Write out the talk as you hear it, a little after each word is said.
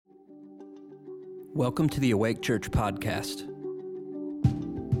Welcome to the Awake Church podcast.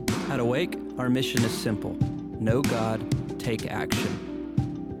 At Awake, our mission is simple: know God, take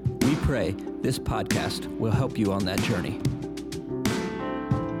action. We pray this podcast will help you on that journey.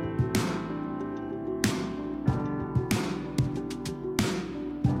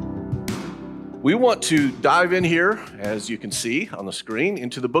 We want to dive in here, as you can see on the screen,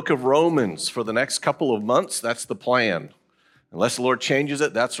 into the book of Romans for the next couple of months. That's the plan. Unless the Lord changes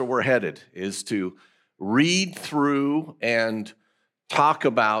it, that's where we're headed, is to read through and talk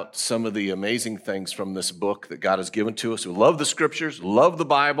about some of the amazing things from this book that God has given to us. We love the scriptures, love the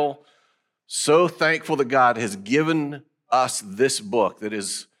Bible. So thankful that God has given us this book that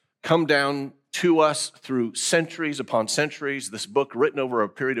has come down to us through centuries upon centuries. This book written over a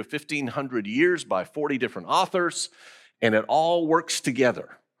period of 1,500 years by 40 different authors, and it all works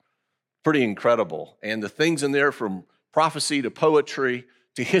together. Pretty incredible. And the things in there from prophecy to poetry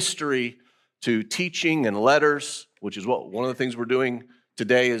to history to teaching and letters, which is what one of the things we're doing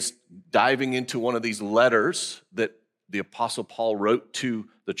today is diving into one of these letters that the Apostle Paul wrote to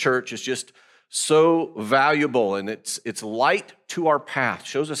the church. Is just so valuable, and it's light to our path,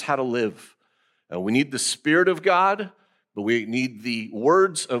 shows us how to live. We need the Spirit of God, but we need the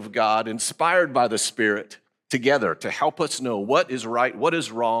words of God inspired by the Spirit together to help us know what is right, what is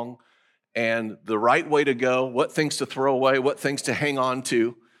wrong, and the right way to go, what things to throw away, what things to hang on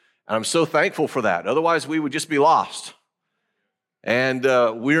to. And I'm so thankful for that. Otherwise, we would just be lost. And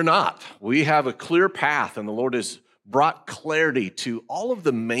we're not. We have a clear path, and the Lord has brought clarity to all of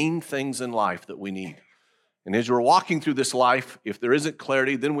the main things in life that we need. And as we're walking through this life, if there isn't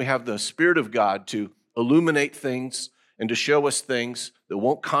clarity, then we have the Spirit of God to illuminate things and to show us things that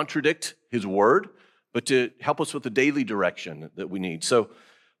won't contradict His Word, but to help us with the daily direction that we need. So,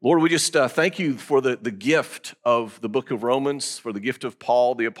 Lord, we just thank you for the gift of the book of Romans, for the gift of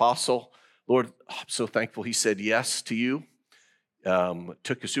Paul, the apostle. Lord, I'm so thankful he said yes to you. It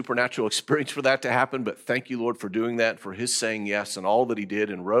took a supernatural experience for that to happen, but thank you, Lord, for doing that, for his saying yes and all that he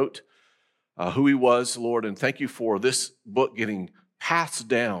did and wrote, who he was, Lord. And thank you for this book getting passed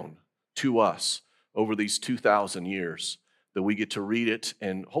down to us over these 2,000 years that we get to read it.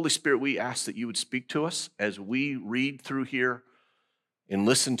 And Holy Spirit, we ask that you would speak to us as we read through here and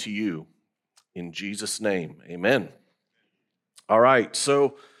listen to you. In Jesus' name, amen. All right,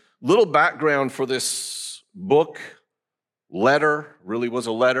 so little background for this book. Letter, really was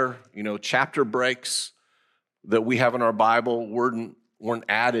a letter. Chapter breaks that we have in our Bible weren't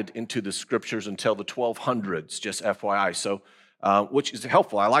added into the scriptures until the 1200s, just FYI. So, which is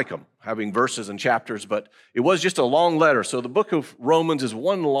helpful. I like them, having verses and chapters, but it was just a long letter. So the book of Romans is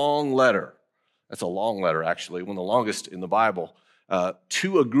one long letter. That's a long letter, actually, one of the longest in the Bible.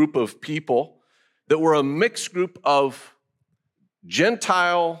 To a group of people that were a mixed group of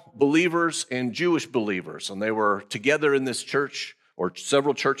Gentile believers and Jewish believers. And they were together in this church, or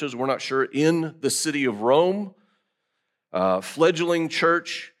several churches, we're not sure, in the city of Rome, fledgling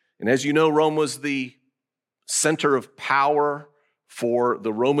church. And as you know, Rome was the center of power for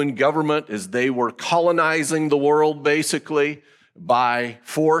the Roman government as they were colonizing the world, basically, by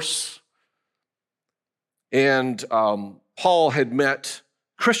force. And Paul had met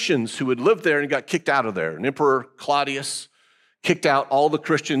Christians who had lived there and got kicked out of there. And Emperor Claudius kicked out all the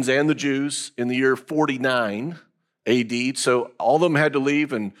Christians and the Jews in the year 49 AD. So all of them had to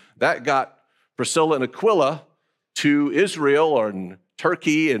leave, and that got Priscilla and Aquila to Israel or in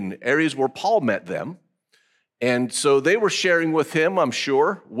Turkey and areas where Paul met them. And so they were sharing with him, I'm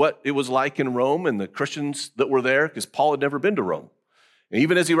sure, what it was like in Rome and the Christians that were there, because Paul had never been to Rome. And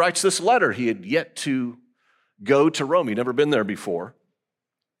even as he writes this letter, he had yet to go to Rome. He'd never been there before.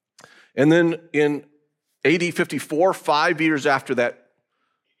 And then in AD 54, 5 years after that,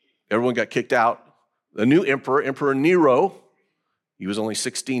 everyone got kicked out. The new emperor, Emperor Nero, he was only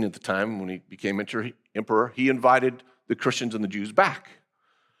 16 at the time when he became emperor, he invited the Christians and the Jews back,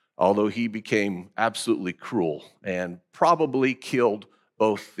 although he became absolutely cruel and probably killed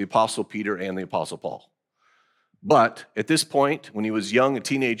both the Apostle Peter and the Apostle Paul. But at this point, when he was young, a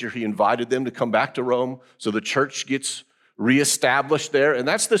teenager, he invited them to come back to Rome, so the church gets reestablished there. And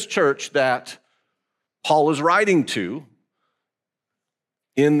that's this church that Paul is writing to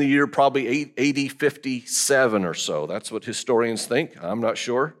in the year probably AD 57 or so. That's what historians think. I'm not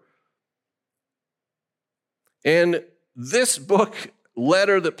sure. And this book,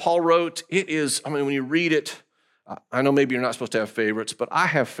 letter that Paul wrote, it is, when you read it, I know maybe you're not supposed to have favorites, but I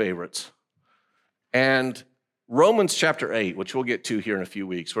have favorites. And Romans chapter 8, which we'll get to here in a few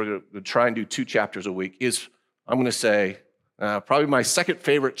weeks, we're going to try and do 2 chapters a week, is, I'm going to say, probably my second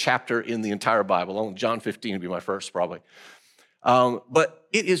favorite chapter in the entire Bible. Only John 15 would be my first, probably. But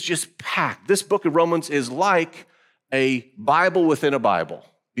it is just packed. This book of Romans is like a Bible within a Bible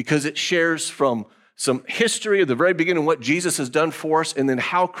because it shares from some history of the very beginning, what Jesus has done for us, and then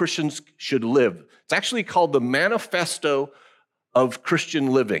how Christians should live. It's actually called the Manifesto of Christian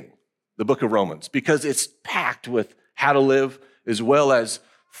Living, the book of Romans, because it's packed with how to live as well as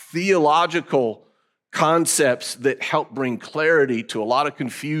theological concepts that help bring clarity to a lot of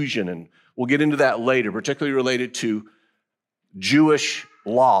confusion. And we'll get into that later, particularly related to Jewish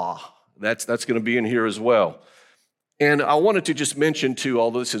law. That's going to be in here as well. And I wanted to just mention too,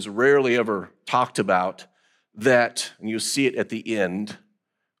 although this is rarely ever talked about, that, and you see it at the end,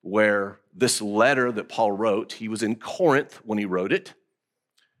 where this letter that Paul wrote, he was in Corinth when he wrote it,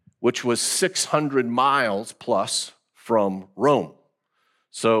 which was 600 miles plus from Rome.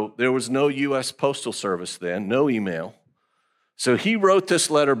 So there was no U.S. Postal Service then, no email. So he wrote this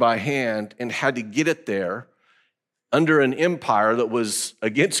letter by hand and had to get it there under an empire that was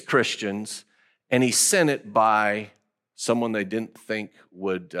against Christians, and he sent it by someone they didn't think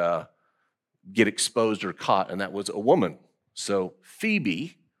would get exposed or caught, and that was a woman. So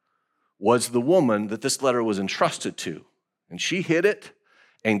Phoebe was the woman that this letter was entrusted to, and she hid it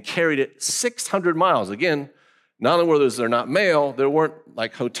and carried it 600 miles. Again, not only were they're not mail, there weren't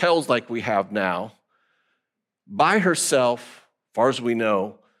like hotels like we have now. By herself, as far as we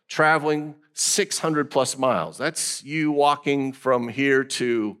know, traveling 600 plus miles. That's you walking from here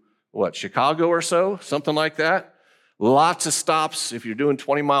to, Chicago or so? Something like that. Lots of stops. If you're doing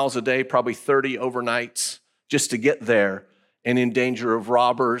 20 miles a day, probably 30 overnights just to get there, and in danger of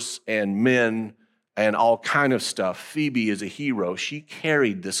robbers and men and all kind of stuff. Phoebe is a hero. She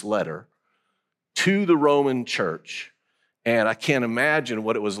carried this letter to the Roman church, and I can't imagine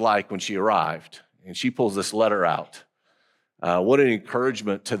what it was like when she arrived, and she pulls this letter out. What an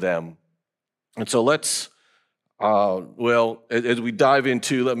encouragement to them. And so let's, as we dive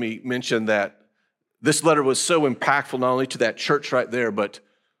into, let me mention that this letter was so impactful not only to that church right there, but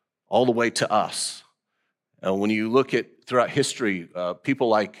all the way to us. When you look at throughout history, people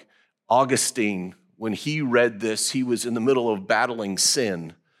like Augustine, when he read this, he was in the middle of battling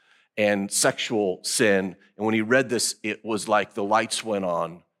sin and sexual sin. And when he read this, it was like the lights went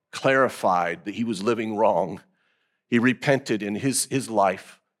on, clarified that he was living wrong. He repented and his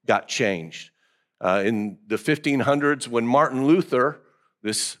life got changed. In the 1500s, when Martin Luther,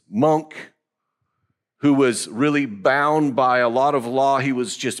 this monk who was really bound by a lot of law, he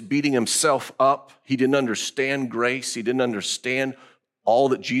was just beating himself up. He didn't understand grace. He didn't understand all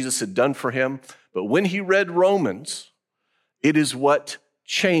that Jesus had done for him. But when he read Romans, it is what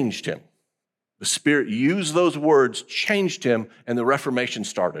changed him. The Spirit used those words, changed him, and the Reformation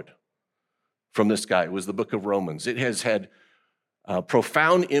started from this guy. It was the book of Romans. It has had a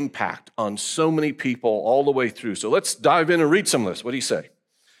profound impact on so many people all the way through. So let's dive in and read some of this. What do you say?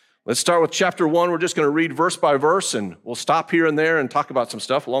 Let's start with chapter 1. We're just going to read verse by verse, and we'll stop here and there and talk about some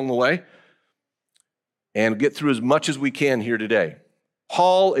stuff along the way and get through as much as we can here today.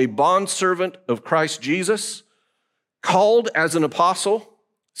 Paul, a bondservant of Christ Jesus, called as an apostle,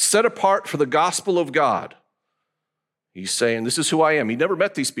 set apart for the gospel of God. He's saying, this is who I am. He never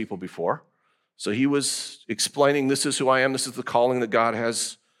met these people before. So he was explaining, this is who I am. This is the calling that God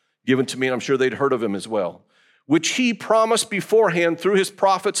has given to me. And I'm sure they'd heard of him as well, which he promised beforehand through his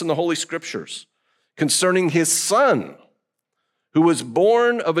prophets in the Holy Scriptures concerning his Son, who was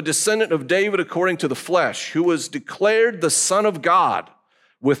born of a descendant of David according to the flesh, who was declared the Son of God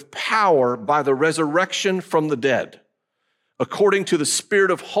with power by the resurrection from the dead, according to the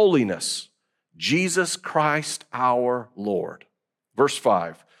Spirit of holiness, Jesus Christ our Lord. Verse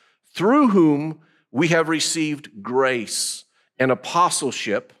 5, through whom we have received grace and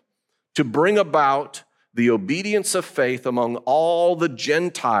apostleship to bring about the obedience of faith among all the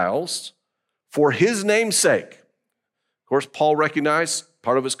Gentiles for his name's sake. Of course, Paul recognized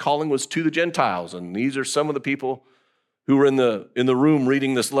part of his calling was to the Gentiles, and these are some of the people who were in the room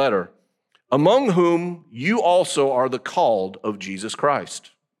reading this letter, among whom you also are the called of Jesus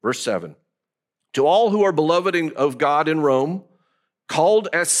Christ. Verse 7, to all who are beloved of God in Rome, called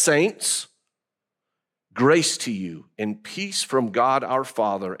as saints, grace to you and peace from God our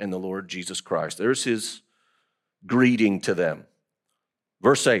Father and the Lord Jesus Christ. There's his greeting to them.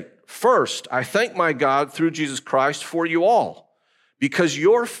 Verse 8, first, I thank my God through Jesus Christ for you all, because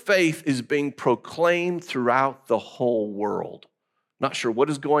your faith is being proclaimed throughout the whole world. Not sure what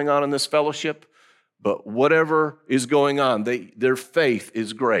is going on in this fellowship, but whatever is going on, their faith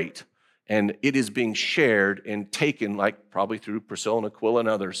is great, and it is being shared and taken, like probably through Priscilla and Aquila and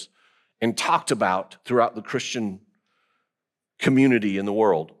others, and talked about throughout the Christian community in the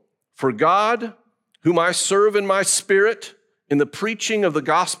world. For God, whom I serve in my spirit in the preaching of the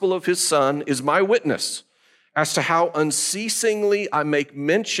gospel of his Son is my witness as to how unceasingly I make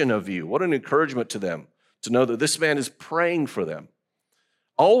mention of you. What an encouragement to them to know that this man is praying for them.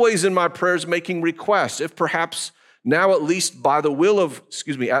 Always in my prayers making requests, if perhaps now at last by the will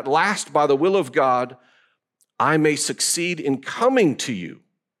of God, I may succeed in coming to you.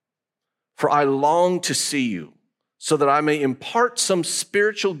 For I long to see you, so that I may impart some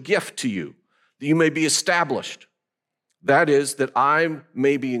spiritual gift to you, that you may be established. That is, that I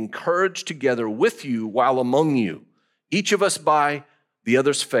may be encouraged together with you while among you, each of us by the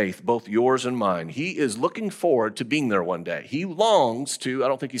other's faith, both yours and mine. He is looking forward to being there one day. He longs to, I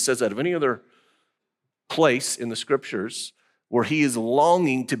don't think he says that of any other place in the scriptures where he is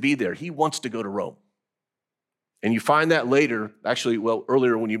longing to be there. He wants to go to Rome. And you find that later,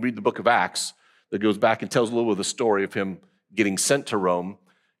 earlier when you read the book of Acts, that goes back and tells a little bit of the story of him getting sent to Rome.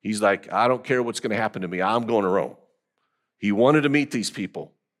 He's like, I don't care what's going to happen to me. I'm going to Rome. He wanted to meet these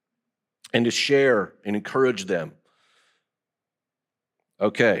people and to share and encourage them.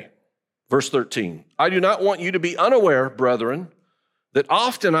 Okay, verse 13. I do not want you to be unaware, brethren, that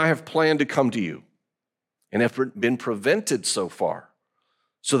often I have planned to come to you and have been prevented so far,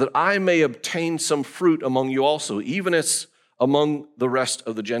 so that I may obtain some fruit among you also, even as among the rest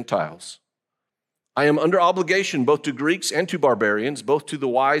of the Gentiles. I am under obligation both to Greeks and to barbarians, both to the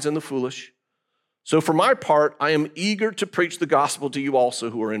wise and the foolish. So for my part, I am eager to preach the gospel to you also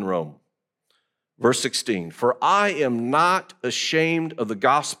who are in Rome. Verse 16, for I am not ashamed of the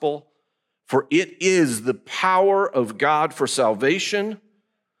gospel, for it is the power of God for salvation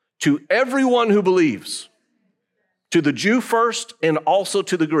to everyone who believes, to the Jew first and also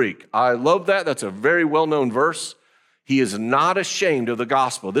to the Greek. I love that. That's a very well-known verse. He is not ashamed of the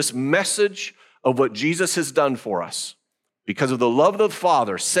gospel. This message of what Jesus has done for us, because of the love of the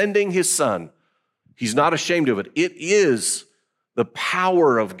Father sending his Son, he's not ashamed of it. It is the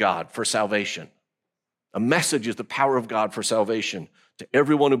power of God for salvation. A message is the power of God for salvation to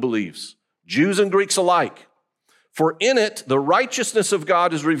everyone who believes, Jews and Greeks alike. For in it, the righteousness of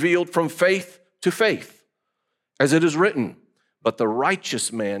God is revealed from faith to faith, as it is written, but the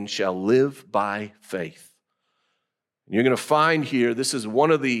righteous man shall live by faith. And you're going to find here, this is one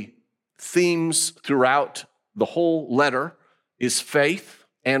of the themes throughout the whole letter, is faith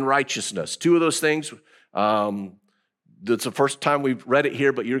and righteousness. Two of those things, that's the first time we've read it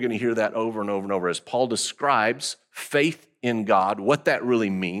here, but you're going to hear that over and over and over as Paul describes faith in God, what that really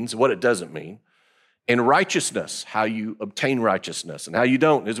means, what it doesn't mean, and righteousness, how you obtain righteousness and how you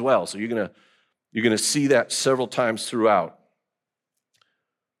don't as well. So you're going to see that several times throughout.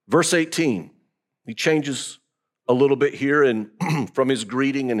 Verse 18, he changes a little bit here and from his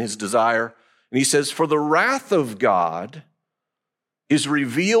greeting and his desire. And he says, for the wrath of God is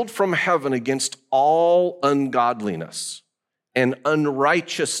revealed from heaven against all ungodliness and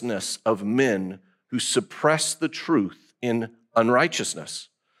unrighteousness of men who suppress the truth in unrighteousness,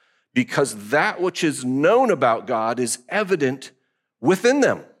 because that which is known about God is evident within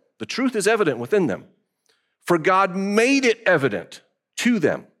them. The truth is evident within them, for God made it evident to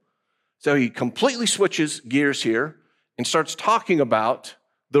them. So he completely switches gears here and starts talking about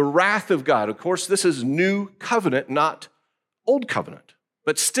the wrath of God. Of course, this is new covenant, not old covenant.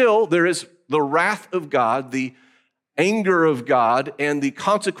 But still, there is the wrath of God, the anger of God, and the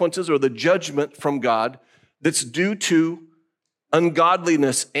consequences or the judgment from God that's due to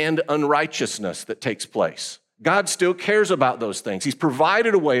ungodliness and unrighteousness that takes place. God still cares about those things. He's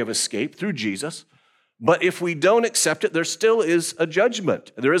provided a way of escape through Jesus. But if we don't accept it, there still is a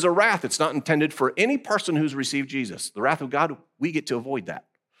judgment. There is a wrath. It's not intended for any person who's received Jesus. The wrath of God, we get to avoid that.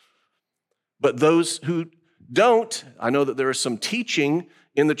 But those who don't, I know that there is some teaching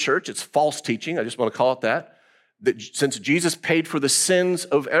in the church, it's false teaching, I just want to call it that since Jesus paid for the sins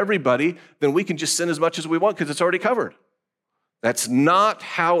of everybody, then we can just sin as much as we want because it's already covered. That's not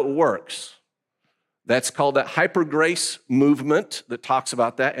how it works. That's called that hyper grace movement that talks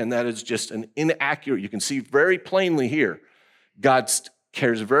about that, and that is just an inaccurate. You can see very plainly here, God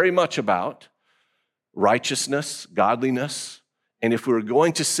cares very much about righteousness, godliness, and if we're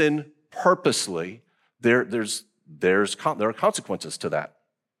going to sin purposely, there are consequences to that.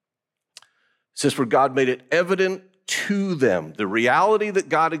 It says, for God made it evident to them. The reality that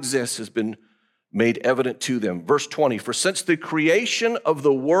God exists has been made evident to them. Verse 20, for since the creation of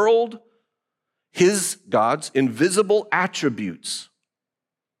the world, God's invisible attributes,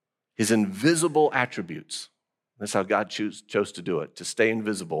 his invisible attributes. That's how God chose to do it, to stay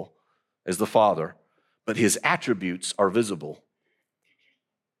invisible as the Father, but his attributes are visible.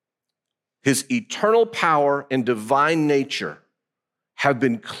 His eternal power and divine nature have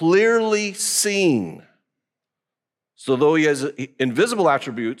been clearly seen. So though he has invisible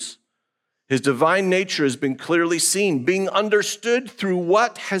attributes, his divine nature has been clearly seen, being understood through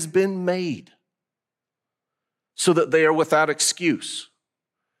what has been made, so that they are without excuse.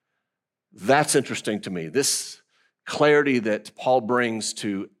 That's interesting to me. This clarity that Paul brings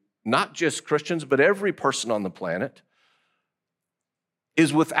to not just Christians, but every person on the planet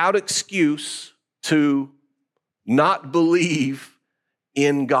is without excuse to not believe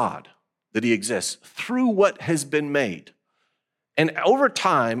in God, that he exists through what has been made. And over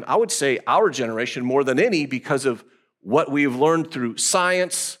time, I would say our generation more than any, because of what we've learned through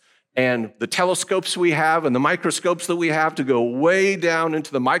science and the telescopes we have and the microscopes that we have to go way down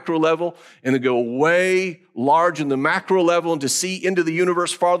into the micro level and to go way large in the macro level and to see into the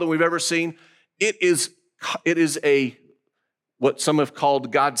universe farther than we've ever seen. It is what some have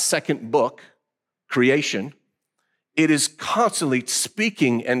called God's second book, creation. It is constantly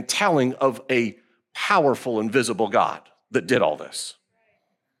speaking and telling of a powerful, invisible God that did all this.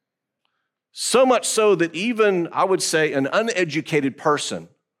 So much so that even, I would say, an uneducated person,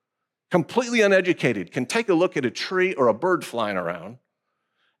 completely uneducated, can take a look at a tree or a bird flying around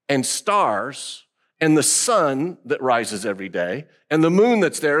and stars and the sun that rises every day and the moon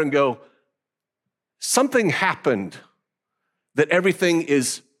that's there and go, something happened that everything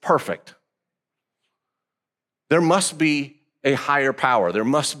is perfect. There must be a higher power. There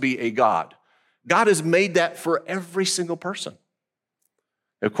must be a God. God has made that for every single person.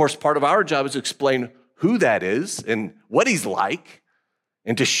 Of course, part of our job is to explain who that is and what he's like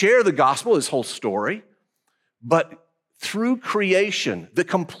and to share the gospel, his whole story. But through creation, the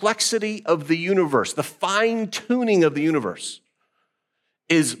complexity of the universe, the fine-tuning of the universe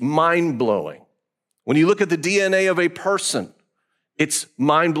is mind-blowing. When you look at the DNA of a person, it's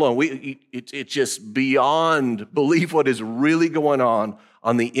mind-blowing. It's just beyond belief what is really going on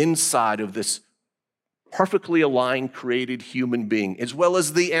the inside of this perfectly aligned, created human being, as well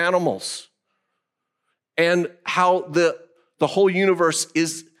as the animals. And how the whole universe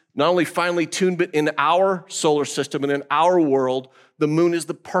is not only finely tuned, but in our solar system and in our world, the moon is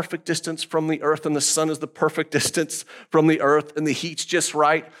the perfect distance from the earth and the sun is the perfect distance from the earth and the heat's just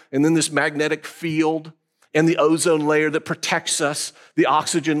right. And then this magnetic field and the ozone layer that protects us, the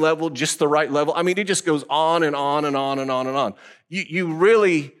oxygen level, just the right level. I mean, it just goes on and on and on and on and on. You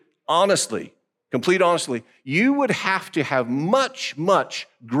really, honestly, complete honestly, you would have to have much, much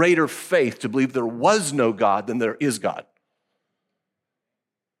greater faith to believe there was no God than there is God.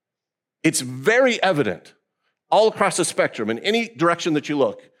 It's very evident all across the spectrum, in any direction that you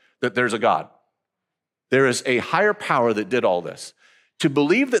look, that there's a God. There is a higher power that did all this. To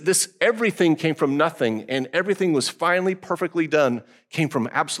believe that this everything came from nothing and everything was finally perfectly done came from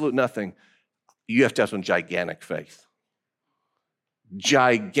absolute nothing, you have to have some gigantic faith.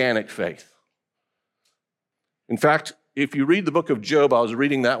 Gigantic faith. In fact, if you read the book of Job, I was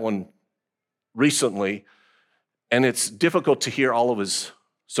reading that one recently, and it's difficult to hear all of his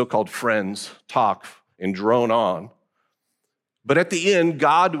so-called friends talk and drone on. But at the end,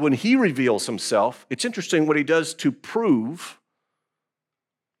 God, when he reveals himself, it's interesting what he does to prove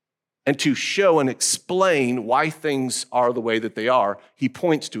and to show and explain why things are the way that they are. He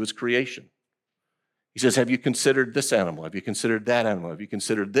points to his creation. He says, have you considered this animal? Have you considered that animal? Have you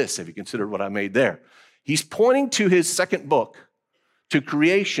considered this? Have you considered what I made there? He's pointing to his second book, to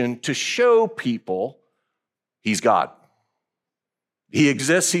creation, to show people he's God. He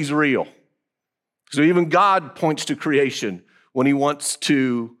exists, he's real. So even God points to creation when he wants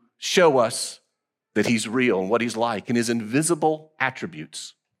to show us that he's real and what he's like and his invisible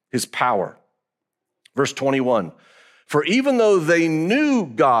attributes, his power. Verse 21, for even though they knew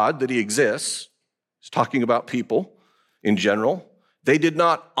God, that he exists, he's talking about people in general, they did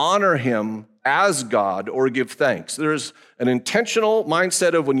not honor him as God or give thanks. There's an intentional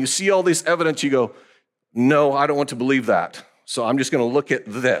mindset of when you see all this evidence, you go, no, I don't want to believe that. So I'm just going to look at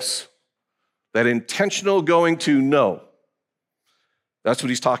this. That intentional going to no. That's what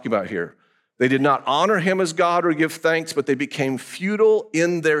he's talking about here. They did not honor him as God or give thanks, but they became futile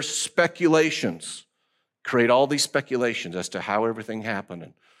in their speculations. Create all these speculations as to how everything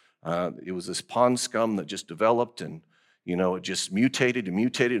happened. And it was this pond scum that just developed and it just mutated and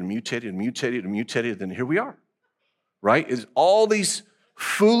mutated and mutated and mutated and mutated, and here we are, right? It's all these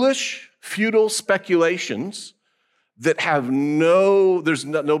foolish, futile speculations that have there's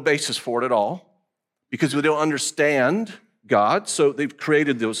no basis for it at all because we don't understand God, so they've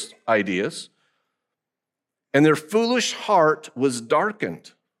created those ideas. And their foolish heart was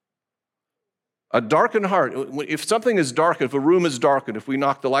darkened. A darkened heart. If something is darkened, if a room is darkened, if we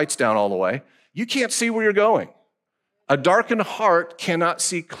knock the lights down all the way, you can't see where you're going. A darkened heart cannot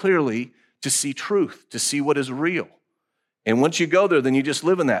see clearly to see truth, to see what is real. And once you go there, then you just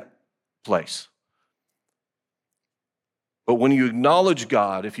live in that place. But when you acknowledge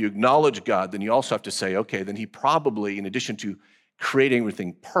God, if you acknowledge God, then you also have to say, okay, then he probably, in addition to creating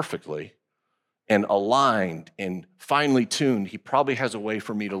everything perfectly and aligned and finely tuned, he probably has a way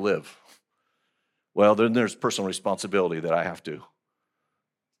for me to live. Well, then there's personal responsibility that I have to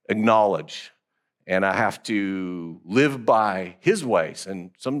acknowledge, and I have to live by his ways.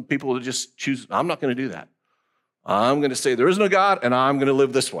 And some people will just choose, I'm not going to do that. I'm going to say there is no God, and I'm going to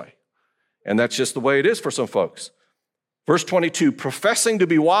live this way. And that's just the way it is for some folks. Verse 22, professing to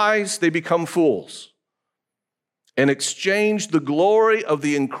be wise, they become fools and exchange the glory of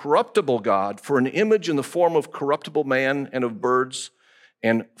the incorruptible God for an image in the form of corruptible man and of birds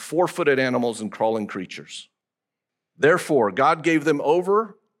and four-footed animals and crawling creatures. Therefore, God gave them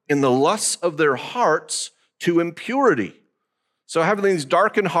over in the lusts of their hearts to impurity. So having these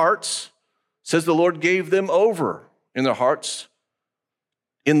darkened hearts, says the Lord gave them over in their hearts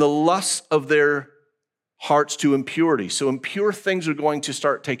in the lusts of their hearts to impurity. So impure things are going to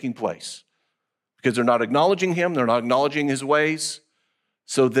start taking place because they're not acknowledging him, they're not acknowledging his ways.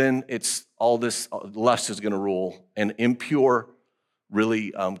 So then it's all this lust is going to rule, and impure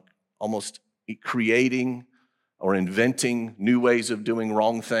really almost creating or inventing new ways of doing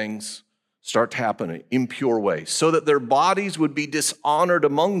wrong things start to happen in impure ways, so that their bodies would be dishonored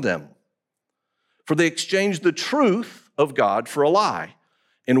among them. For they exchanged the truth of God for a lie,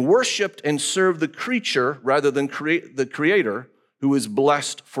 and worshiped and served the creature rather than the Creator, who is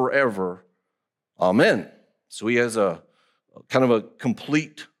blessed forever. Amen. So he has a kind of a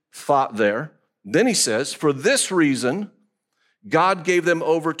complete thought there. Then he says, for this reason, God gave them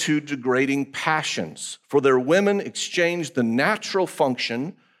over to degrading passions, for their women exchanged the natural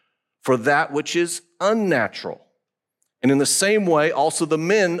function for that which is unnatural. And in the same way, also the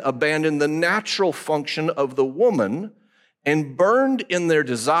men abandoned the natural function of the woman and burned in their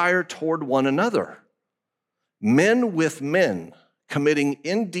desire toward one another, men with men, committing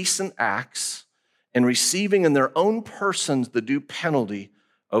indecent acts and receiving in their own persons the due penalty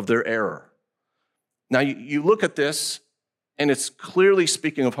of their error. Now, you look at this, and it's clearly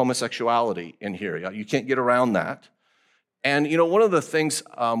speaking of homosexuality in here. You can't get around that. And, one of the things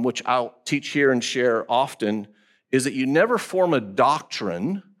which I'll teach here and share often is that you never form a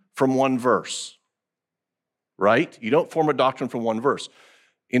doctrine from one verse. Right? You don't form a doctrine from one verse.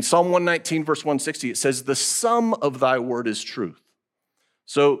 In Psalm 119, verse 160, it says, the sum of thy word is truth.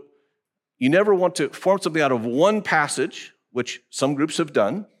 So you never want to form something out of one passage, which some groups have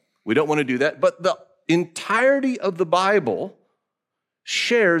done. We don't want to do that. But the entirety of the Bible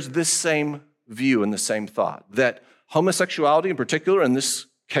shares this same view and the same thought, that homosexuality in particular, in this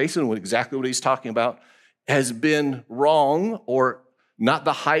case, and exactly what he's talking about, has been wrong or not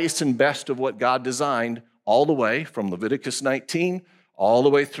the highest and best of what God designed, all the way from Leviticus 19, all the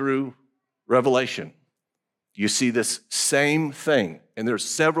way through Revelation. You see this same thing, and there's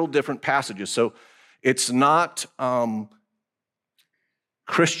several different passages. So it's not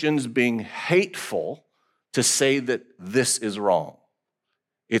Christians being hateful to say that this is wrong.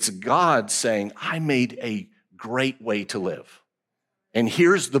 It's God saying, I made a great way to live, and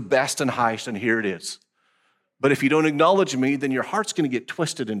here's the best and highest, and here it is. But if you don't acknowledge me, then your heart's going to get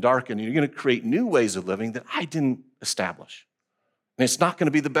twisted and darkened, and you're going to create new ways of living that I didn't establish. And it's not going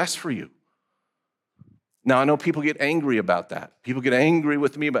to be the best for you. Now, I know people get angry about that. People get angry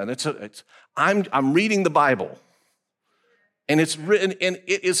with me about it. I'm reading the Bible, and it's written, and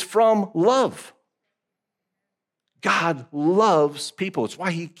it is from love. God loves people. It's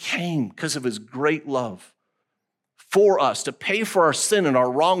why he came, because of his great love for us, to pay for our sin and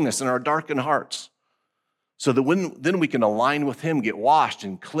our wrongness and our darkened hearts. So that then we can align with him, get washed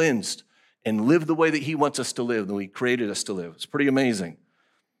and cleansed, and live the way that he wants us to live, the way he created us to live. It's pretty amazing.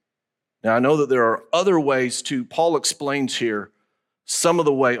 Now, I know that there are other ways too. Paul explains here some of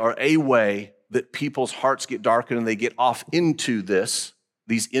the way, or a way, that people's hearts get darkened and they get off into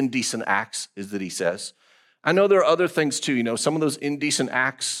these indecent acts, is that he says. I know there are other things too. Some of those indecent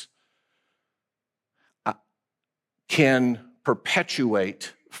acts can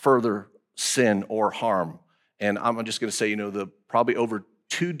perpetuate further sin or harm. And I'm just going to say, the probably over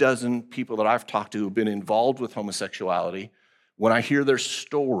 24 people that I've talked to who've been involved with homosexuality, when I hear their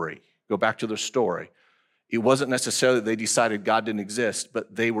story, go back to their story, it wasn't necessarily that they decided God didn't exist,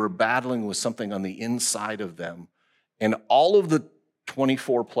 but they were battling with something on the inside of them. And all of the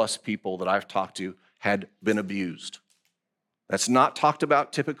 24 plus people that I've talked to had been abused. That's not talked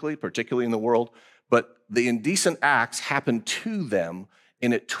about typically, particularly in the world, but the indecent acts happened to them,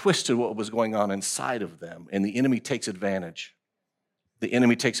 and it twisted what was going on inside of them, and the enemy takes advantage. The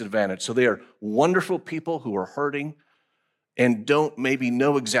enemy takes advantage. So they are wonderful people who are hurting, and don't maybe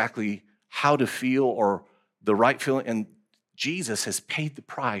know exactly how to feel or the right feeling. And Jesus has paid the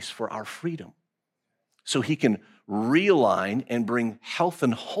price for our freedom. So he can realign and bring health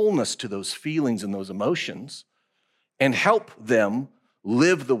and wholeness to those feelings and those emotions and help them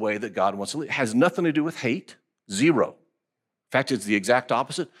live the way that God wants to live. It has nothing to do with hate, zero. In fact, it's the exact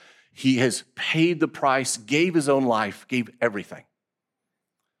opposite. He has paid the price, gave his own life, gave everything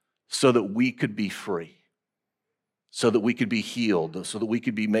so that we could be free, so that we could be healed, so that we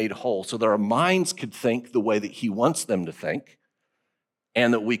could be made whole, so that our minds could think the way that he wants them to think,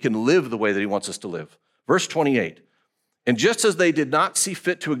 and that we can live the way that he wants us to live. Verse 28, and just as they did not see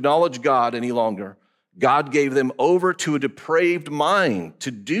fit to acknowledge God any longer, God gave them over to a depraved mind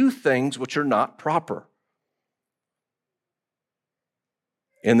to do things which are not proper.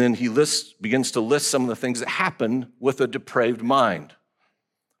 And then he begins to list some of the things that happen with a depraved mind.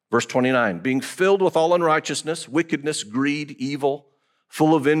 Verse 29, being filled with all unrighteousness, wickedness, greed, evil,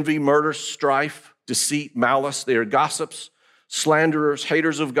 full of envy, murder, strife, deceit, malice. They are gossips, slanderers,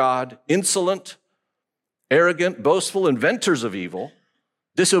 haters of God, insolent, arrogant, boastful, inventors of evil,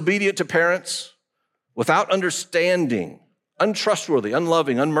 disobedient to parents, without understanding, untrustworthy,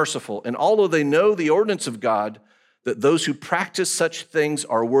 unloving, unmerciful. And although they know the ordinance of God, that those who practice such things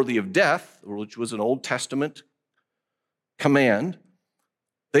are worthy of death, which was an Old Testament command,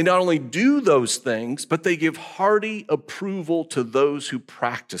 they not only do those things, but they give hearty approval to those who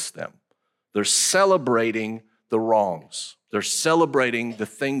practice them. They're celebrating the wrongs. They're celebrating the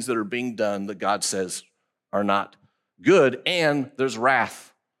things that are being done that God says are not good, and there's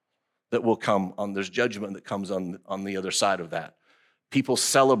wrath that will come on, there's judgment that comes on the other side of that. People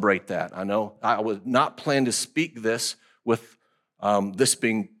celebrate that. I know I would not plan to speak this with this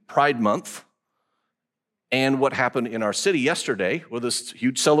being Pride Month and what happened in our city yesterday with this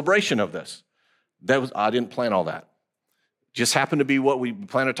huge celebration of this. I didn't plan all that. Just happened to be what we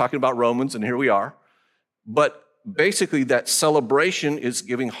planned on talking about Romans, and here we are. But basically that celebration is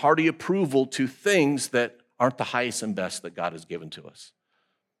giving hearty approval to things that aren't the highest and best that God has given to us.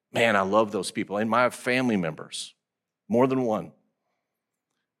 Man, I love those people. And my family members, more than one,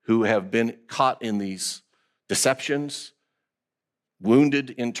 who have been caught in these deceptions, wounded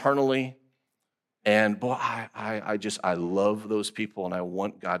internally. And boy, I love those people, and I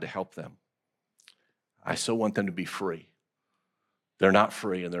want God to help them. I so want them to be free. They're not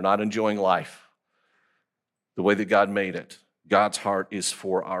free, and they're not enjoying life the way that God made it. God's heart is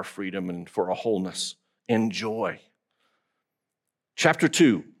for our freedom and for our wholeness and joy. Chapter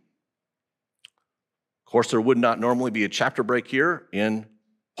 2. Of course, there would not normally be a chapter break here in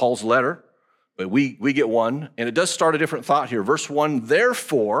Paul's letter, but we get one, and it does start a different thought here. Verse 1,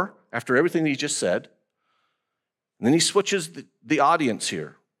 therefore, after everything that he just said, and then he switches the audience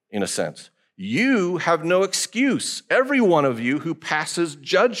here, in a sense. You have no excuse, every one of you who passes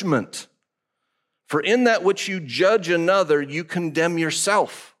judgment. For in that which you judge another, you condemn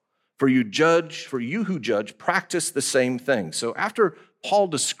yourself. For you who judge, practice the same thing. So after Paul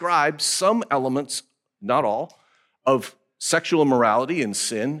describes some elements, not all, of sexual immorality and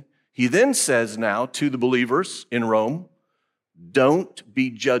sin, he then says now to the believers in Rome, don't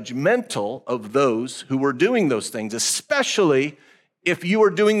be judgmental of those who are doing those things, especially if you are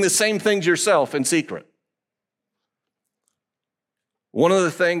doing the same things yourself in secret. One of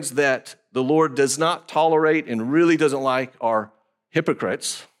the things that the Lord does not tolerate and really doesn't like are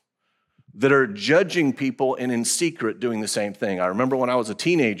hypocrites that are judging people and in secret doing the same thing. I remember when I was a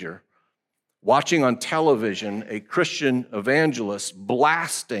teenager, watching on television a Christian evangelist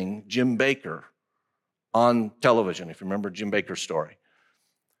blasting Jim Bakker on television, if you remember Jim Bakker's story,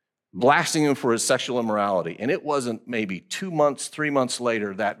 blasting him for his sexual immorality. And it wasn't maybe 2 months, 3 months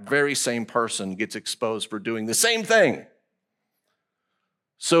later, that very same person gets exposed for doing the same thing.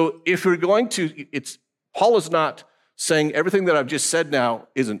 So if you're going to, Paul is not saying everything that I've just said now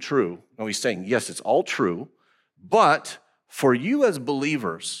isn't true. No, he's saying, yes, it's all true. But for you as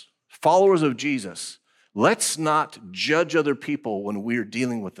believers, followers of Jesus, let's not judge other people when we're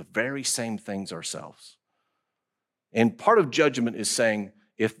dealing with the very same things ourselves. And part of judgment is saying,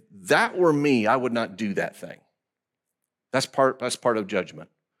 if that were me, I would not do that thing. That's part of judgment.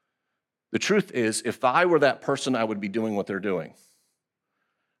 The truth is, if I were that person, I would be doing what they're doing.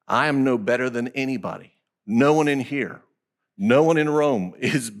 I am no better than anybody. No one in here, no one in Rome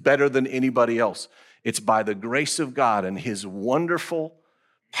is better than anybody else. It's by the grace of God and his wonderful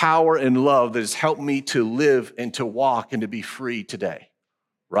power and love that has helped me to live and to walk and to be free today,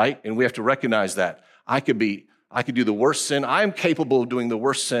 right? And we have to recognize that. I could do the worst sin. I am capable of doing the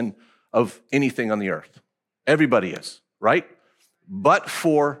worst sin of anything on the earth. Everybody is, right? But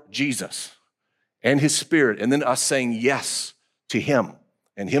for Jesus and his Spirit, and then us saying yes to him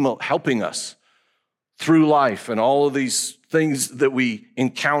and him helping us through life and all of these things that we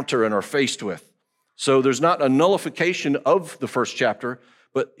encounter and are faced with. So there's not a nullification of the first chapter,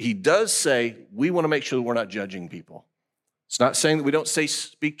 but he does say we want to make sure that we're not judging people. It's not saying that we don't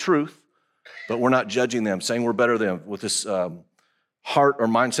speak truth, but we're not judging them, saying we're better than them with this heart or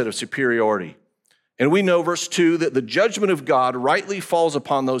mindset of superiority. And we know, verse 2, that the judgment of God rightly falls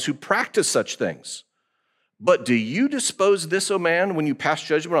upon those who practice such things. But do you dispose this, O man, when you pass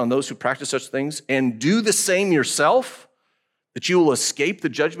judgment on those who practice such things, and do the same yourself, that you will escape the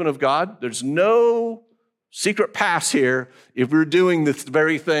judgment of God? There's no secret pass here if we're doing the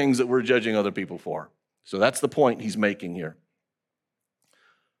very things that we're judging other people for. So that's the point he's making here.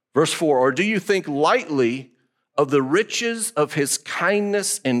 Verse 4, or do you think lightly of the riches of his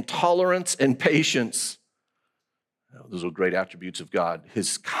kindness and tolerance and patience? Those are great attributes of God.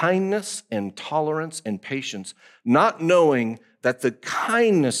 His kindness and tolerance and patience, not knowing that the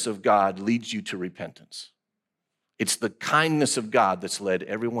kindness of God leads you to repentance. It's the kindness of God that's led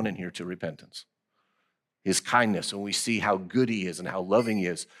everyone in here to repentance. His kindness, when we see how good he is and how loving he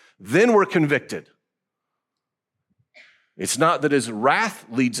is, then we're convicted. It's not that his wrath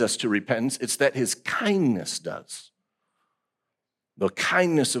leads us to repentance, it's that his kindness does. The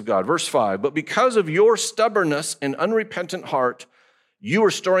kindness of God. Verse 5, but because of your stubbornness and unrepentant heart, you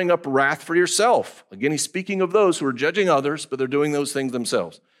are storing up wrath for yourself. Again, he's speaking of those who are judging others, but they're doing those things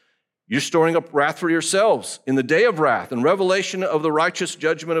themselves. You're storing up wrath for yourselves in the day of wrath and revelation of the righteous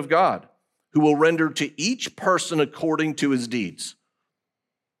judgment of God, who will render to each person according to his deeds.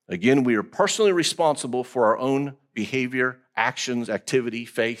 Again, we are personally responsible for our own behavior, actions, activity,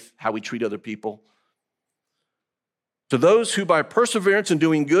 faith, how we treat other people. To those who by perseverance in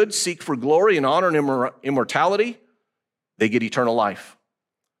doing good seek for glory and honor and immortality, they get eternal life.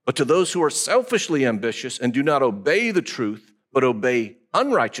 But to those who are selfishly ambitious and do not obey the truth, but obey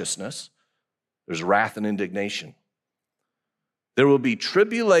unrighteousness, there's wrath and indignation. There will be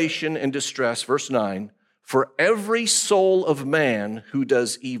tribulation and distress, verse 9, for every soul of man who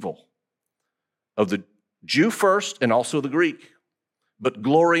does evil, of the Jew first and also the Greek, but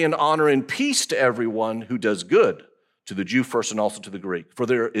glory and honor and peace to everyone who does good, to the Jew first and also to the Greek. For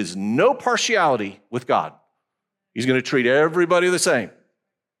there is no partiality with God. He's going to treat everybody the same.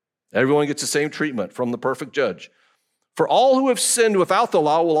 Everyone gets the same treatment from the perfect judge. For all who have sinned without the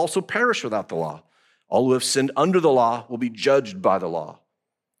law will also perish without the law. All who have sinned under the law will be judged by the law.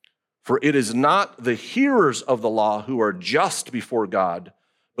 For it is not the hearers of the law who are just before God,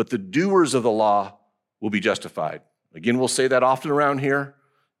 but the doers of the law will be justified. Again, we'll say that often around here.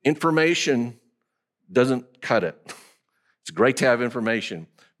 Information doesn't cut it. It's great to have information,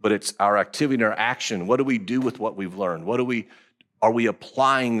 but it's our activity and our action. What do we do with what we've learned? Are we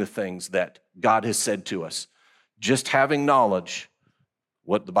applying the things that God has said to us? Just having knowledge,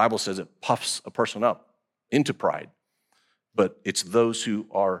 what the Bible says, it puffs a person up into pride. But it's those who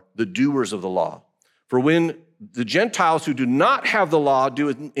are the doers of the law. For when the Gentiles who do not have the law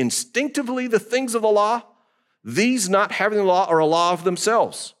do instinctively the things of the law, these not having the law are a law of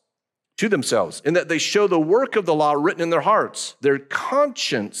themselves, to themselves, in that they show the work of the law written in their hearts, their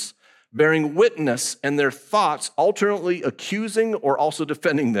conscience bearing witness, and their thoughts alternately accusing or also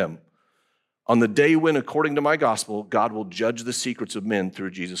defending them. On the day when, according to my gospel, God will judge the secrets of men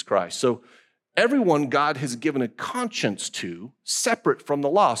through Jesus Christ. So everyone God has given a conscience to, separate from the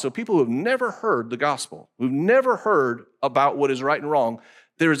law. So people who have never heard the gospel, who've never heard about what is right and wrong,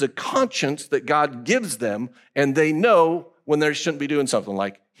 there is a conscience that God gives them, and they know when they shouldn't be doing something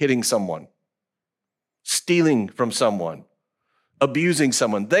like hitting someone, stealing from someone, abusing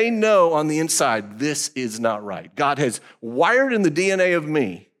someone. They know on the inside, this is not right. God has wired in the DNA of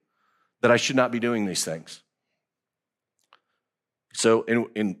me that I should not be doing these things. So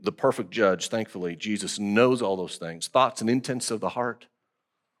in the perfect judge, thankfully, Jesus knows all those things, thoughts and intents of the heart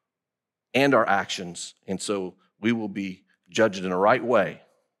and our actions. And so we will be judged in a right way.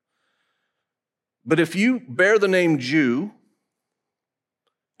 But if you bear the name Jew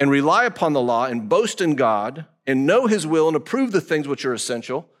and rely upon the law and boast in God and know his will and approve the things which are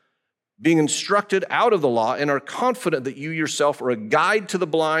essential, being instructed out of the law and are confident that you yourself are a guide to the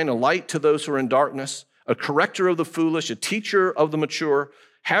blind, a light to those who are in darkness, a corrector of the foolish, a teacher of the mature,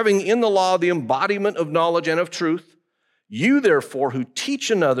 having in the law the embodiment of knowledge and of truth, you therefore who teach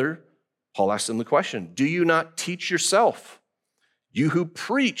another, Paul asks them the question, do you not teach yourself? You who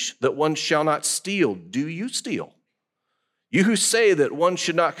preach that one shall not steal, do you steal? You who say that one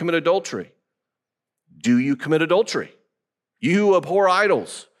should not commit adultery, do you commit adultery? You who abhor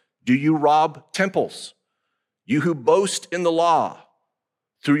idols, do you rob temples? You who boast in the law,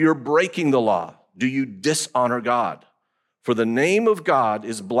 through your breaking the law, do you dishonor God? For the name of God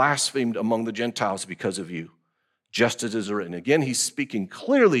is blasphemed among the Gentiles because of you, just as it is written. Again, he's speaking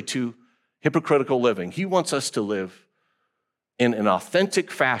clearly to hypocritical living. He wants us to live in an authentic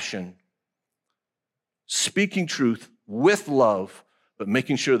fashion, speaking truth with love, but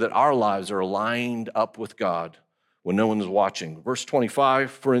making sure that our lives are aligned up with God when no one is watching. Verse 25,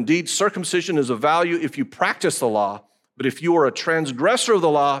 for indeed circumcision is of value if you practice the law, but if you are a transgressor of the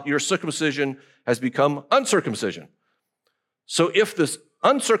law, your circumcision has become uncircumcision. So if this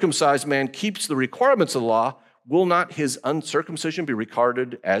uncircumcised man keeps the requirements of the law, will not his uncircumcision be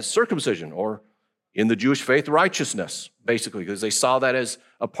regarded as circumcision, or in the Jewish faith, righteousness, basically, because they saw that as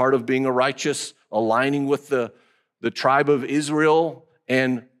a part of being a righteous, aligning with the tribe of Israel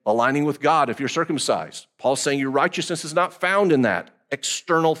and aligning with God if you're circumcised. Paul's saying your righteousness is not found in that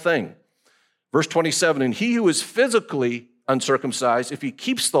external thing. Verse 27, and he who is physically uncircumcised, if he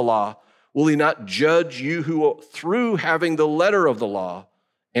keeps the law, will he not judge you who through having the letter of the law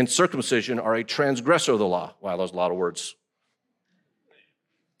and circumcision are a transgressor of the law? Wow, those are a lot of words.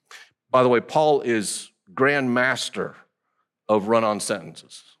 By the way, Paul is grand master of run-on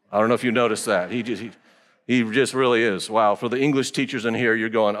sentences. I don't know if you noticed that. He just really is. Wow, for the English teachers in here, you're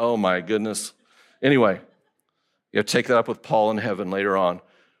going, oh my goodness. Anyway, you have to take that up with Paul in heaven later on.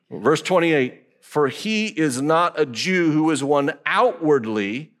 Verse 28, for he is not a Jew who is one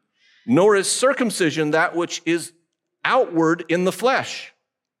outwardly, nor is circumcision that which is outward in the flesh.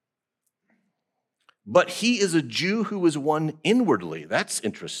 But he is a Jew who is one inwardly. That's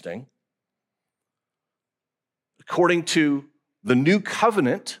interesting. According to the new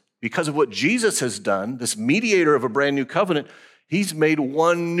covenant, because of what Jesus has done, this mediator of a brand new covenant, he's made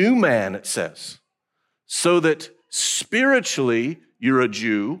one new man, it says. So that spiritually, you're a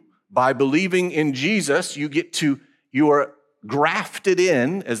Jew. By believing in Jesus, you are grafted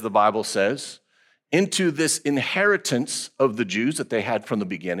in, as the Bible says, into this inheritance of the Jews that they had from the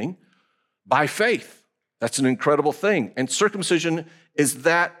beginning by faith. That's an incredible thing. And circumcision is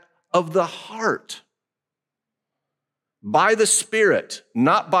that of the heart, by the Spirit,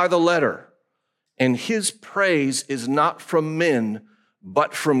 not by the letter. And his praise is not from men,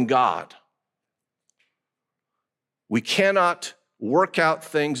 but from God. We cannot work out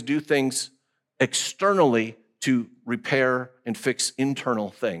things, do things externally to repair and fix internal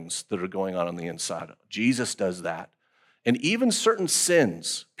things that are going on the inside. Jesus does that. And even certain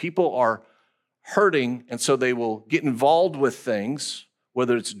sins, people are hurting, and so they will get involved with things,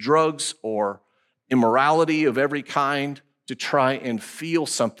 whether it's drugs or immorality of every kind, to try and feel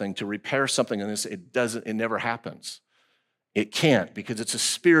something, to repair something, and it never happens. It can't, because it's a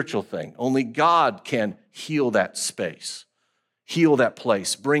spiritual thing. Only God can heal that space, heal that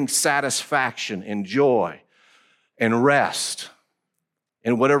place, bring satisfaction and joy and rest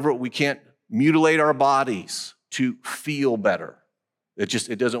and whatever. We can't mutilate our bodies to feel better.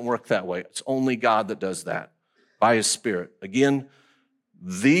 It doesn't work that way. It's only God that does that by his Spirit. Again,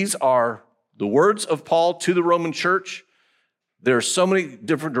 these are the words of Paul to the Roman church. There are so many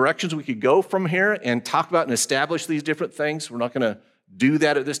different directions we could go from here and talk about and establish these different things. We're not going to do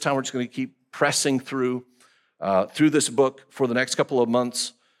that at this time. We're just going to keep pressing through this book for the next couple of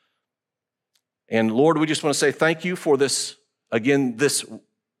months. And Lord, we just want to say thank you for this, again, this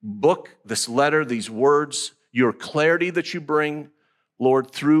book, this letter, these words, your clarity that you bring,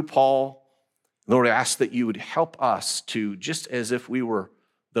 Lord, through Paul. Lord, I ask that you would help us to, just as if we were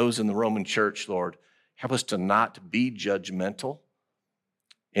those in the Roman church, Lord, help us to not be judgmental.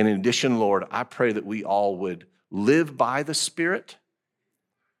 And in addition, Lord, I pray that we all would live by the Spirit,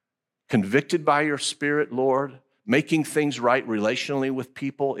 convicted by your Spirit, Lord, making things right relationally with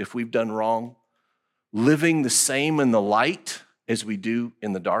people if we've done wrong, living the same in the light as we do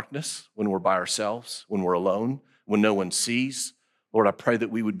in the darkness when we're by ourselves, when we're alone, when no one sees. Lord, I pray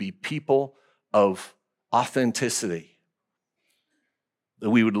that we would be people of authenticity, that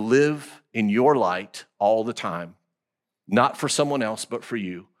we would live in your light all the time, not for someone else, but for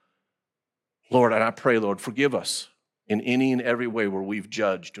you. Lord, and I pray, Lord, forgive us in any and every way where we've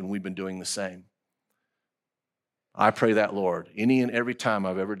judged and we've been doing the same. I pray that, Lord, any and every time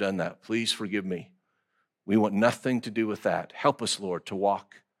I've ever done that, please forgive me. We want nothing to do with that. Help us, Lord, to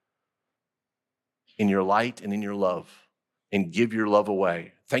walk in your light and in your love and give your love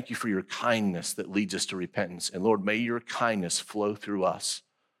away. Thank you for your kindness that leads us to repentance. And Lord, may your kindness flow through us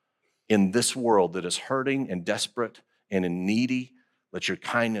in this world that is hurting and desperate and in needy. Let your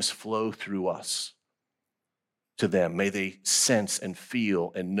kindness flow through us to them. May they sense and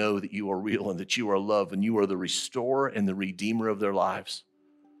feel and know that you are real and that you are love and you are the restorer and the redeemer of their lives.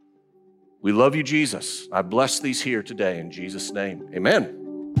 We love you, Jesus. I bless these here today in Jesus' name. Amen.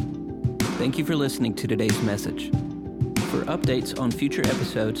 Thank you for listening to today's message. For updates on future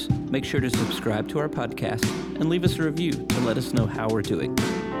episodes, make sure to subscribe to our podcast and leave us a review to let us know how we're doing.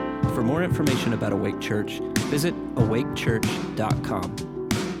 For more information about Awake Church, visit awakechurch.com.